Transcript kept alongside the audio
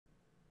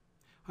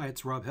Hi,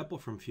 it's Rob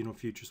Heppel from Funeral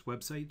Futurist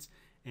Websites,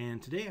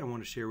 and today I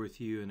want to share with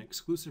you an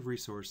exclusive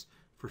resource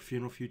for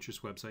Funeral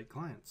Futurist website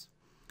clients.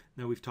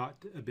 Now, we've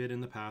talked a bit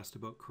in the past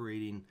about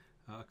creating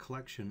a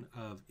collection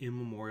of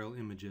immemorial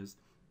images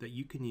that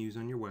you can use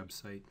on your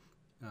website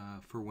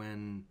for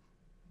when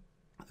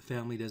the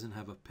family doesn't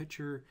have a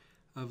picture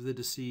of the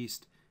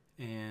deceased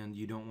and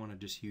you don't want to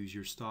just use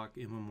your stock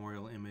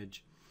immemorial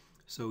image.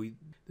 So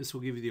this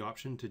will give you the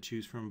option to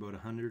choose from about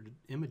 100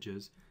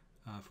 images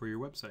for your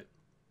website.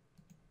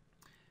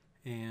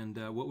 And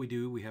what we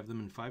do, we have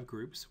them in 5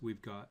 groups.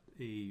 We've got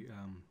a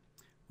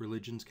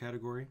religions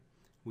category,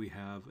 we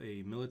have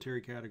a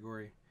military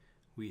category,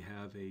 we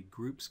have a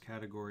groups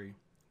category,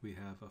 we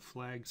have a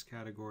flags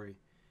category,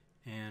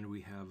 and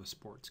we have a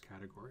sports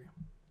category.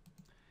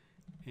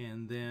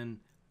 And then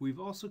we've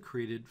also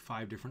created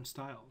 5 different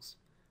styles.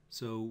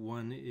 So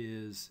one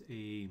is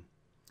a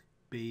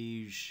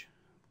beige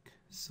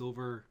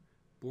silver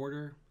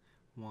border,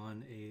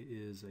 one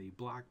is a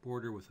black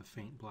border with a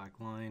faint black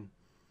line,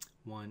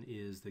 one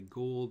is the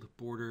gold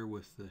border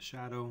with the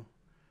shadow,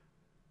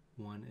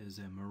 one is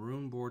a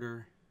maroon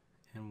border,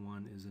 and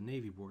one is a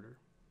navy border.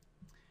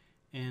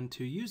 And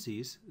to use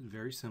these,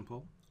 very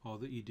simple. All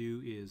that you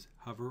do is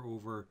hover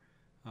over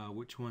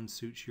which one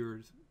suits your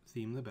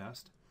theme the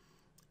best,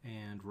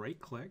 and right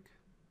click,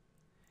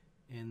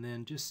 and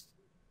then just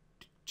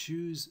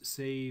choose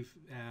Save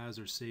As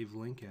or Save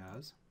Link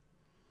As.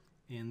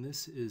 And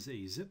this is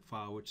a zip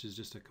file, which is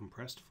just a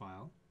compressed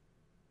file.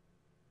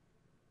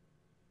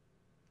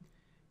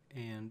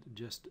 And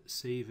just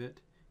save it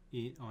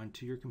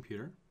onto your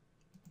computer.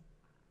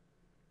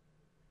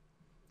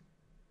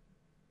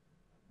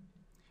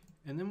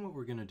 And then what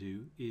we're going to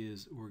do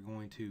is we're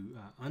going to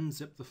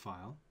unzip the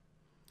file,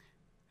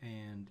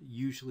 and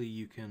usually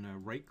you can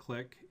right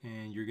click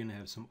and you're going to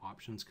have some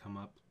options come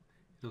up.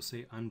 It'll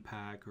say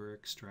unpack or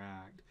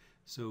extract.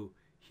 So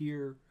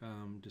here,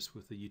 just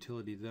with the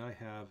utility that I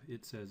have,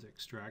 it says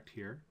extract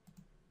here.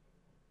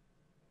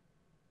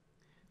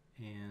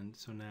 And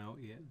so now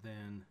it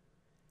then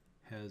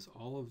has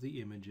all of the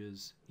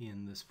images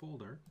in this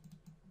folder,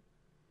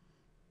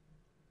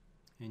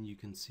 and you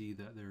can see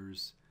that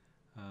there's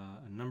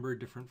a number of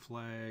different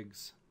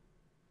flags,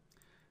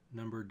 a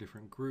number of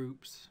different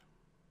groups,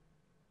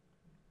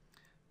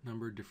 a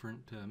number of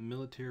different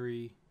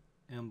military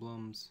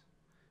emblems,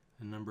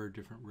 a number of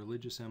different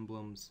religious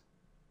emblems,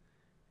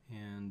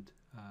 and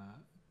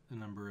a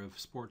number of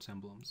sports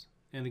emblems.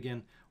 And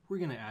again, we're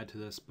going to add to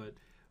this, but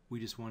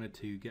we just wanted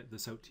to get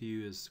this out to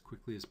you as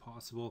quickly as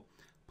possible.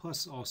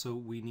 Plus, also,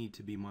 we need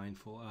to be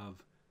mindful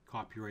of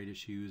copyright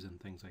issues and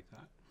things like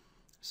that.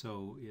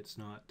 So it's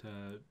not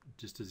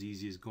just as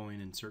easy as going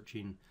and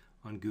searching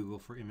on Google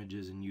for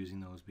images and using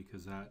those,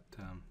 because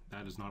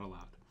that is not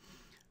allowed.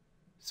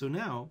 So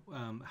now,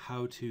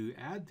 how to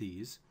add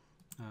these,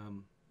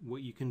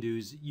 what you can do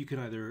is you can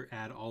either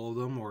add all of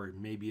them, or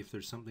maybe if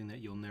there's something that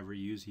you'll never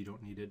use, you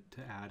don't need it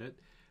to add it.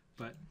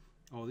 But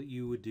all that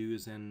you would do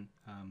is then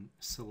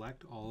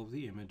select all of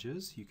the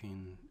images. You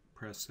can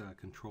press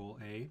Control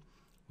A,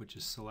 which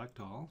is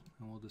select all,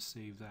 and we'll just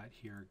save that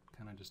here,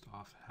 kind of just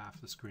off half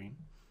the screen.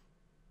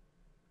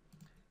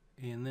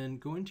 And then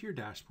go into your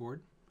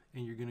dashboard,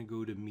 and you're going to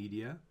go to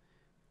Media,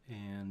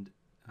 and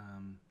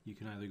you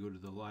can either go to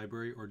the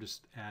library or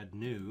just add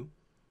New.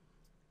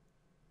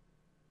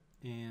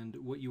 And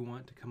what you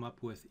want to come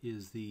up with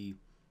is the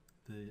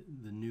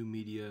new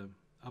media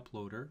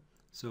uploader.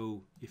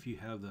 So if you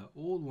have the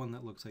old one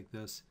that looks like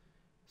this,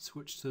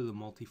 switch to the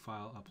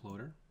multi-file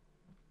uploader.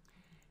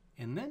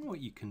 And then what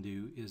you can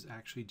do is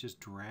actually just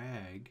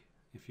drag,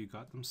 if you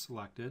got them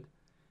selected,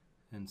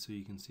 and so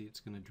you can see it's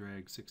going to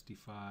drag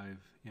 65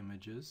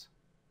 images,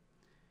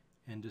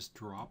 and just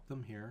drop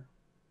them here.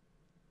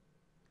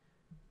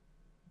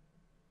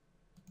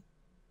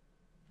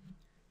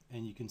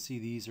 And you can see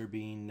these are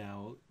being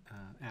now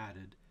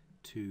added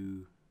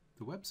to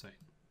the website.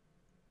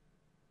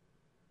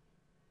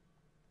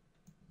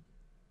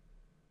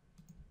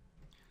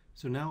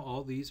 So now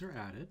all these are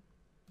added,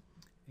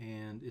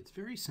 and it's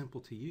very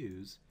simple to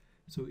use.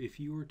 So if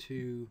you were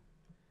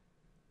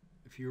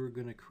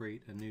going to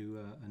create a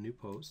new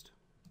post,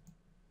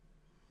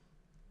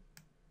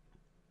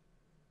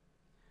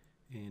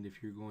 and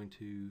if you're going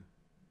to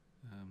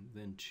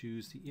then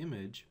choose the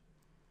image,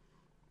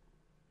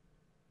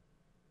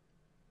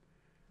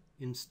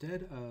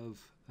 instead of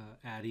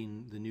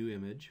adding the new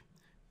image,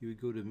 you would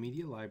go to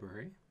Media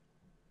Library,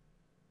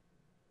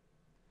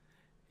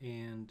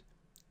 and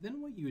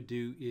then what you would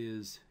do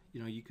is,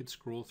 you could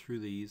scroll through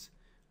these,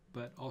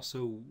 but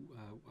also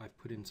I've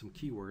put in some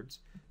keywords.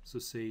 So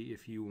say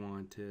if you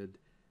wanted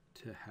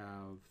to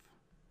have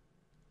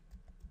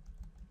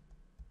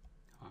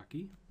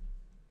hockey,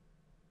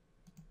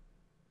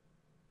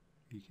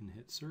 you can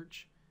hit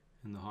search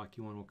and the hockey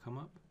one will come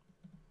up.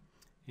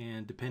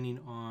 And depending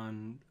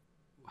on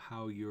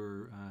how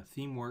your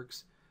theme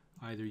works,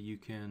 either you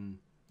can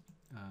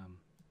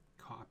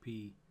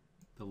copy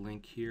the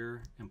link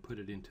here and put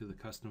it into the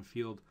custom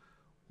field,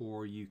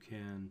 or you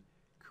can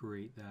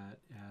create that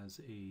as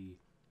a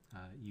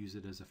use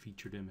it as a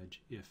featured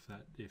image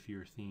if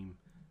your theme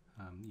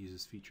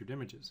uses featured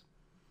images.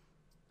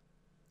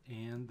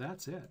 And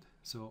that's it.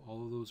 So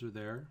all of those are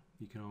there.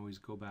 You can always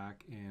go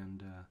back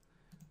and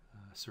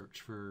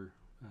search for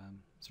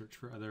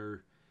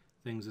other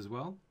things as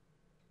well,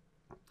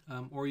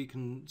 or you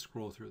can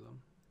scroll through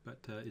them. But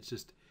it's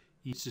just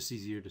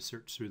easier to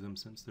search through them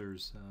since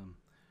there's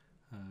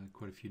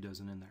quite a few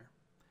dozen in there.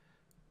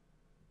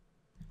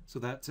 So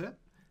that's it.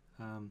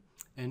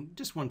 And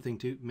just one thing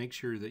too, make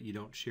sure that you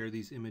don't share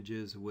these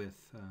images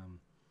with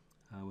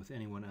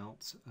anyone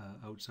else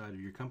outside of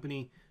your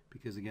company,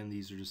 because again,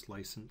 these are just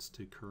licensed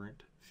to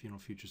current Funeral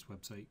Futures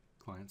website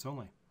clients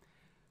only.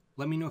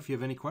 Let me know if you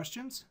have any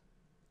questions.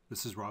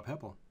 This is Rob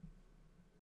Heppel.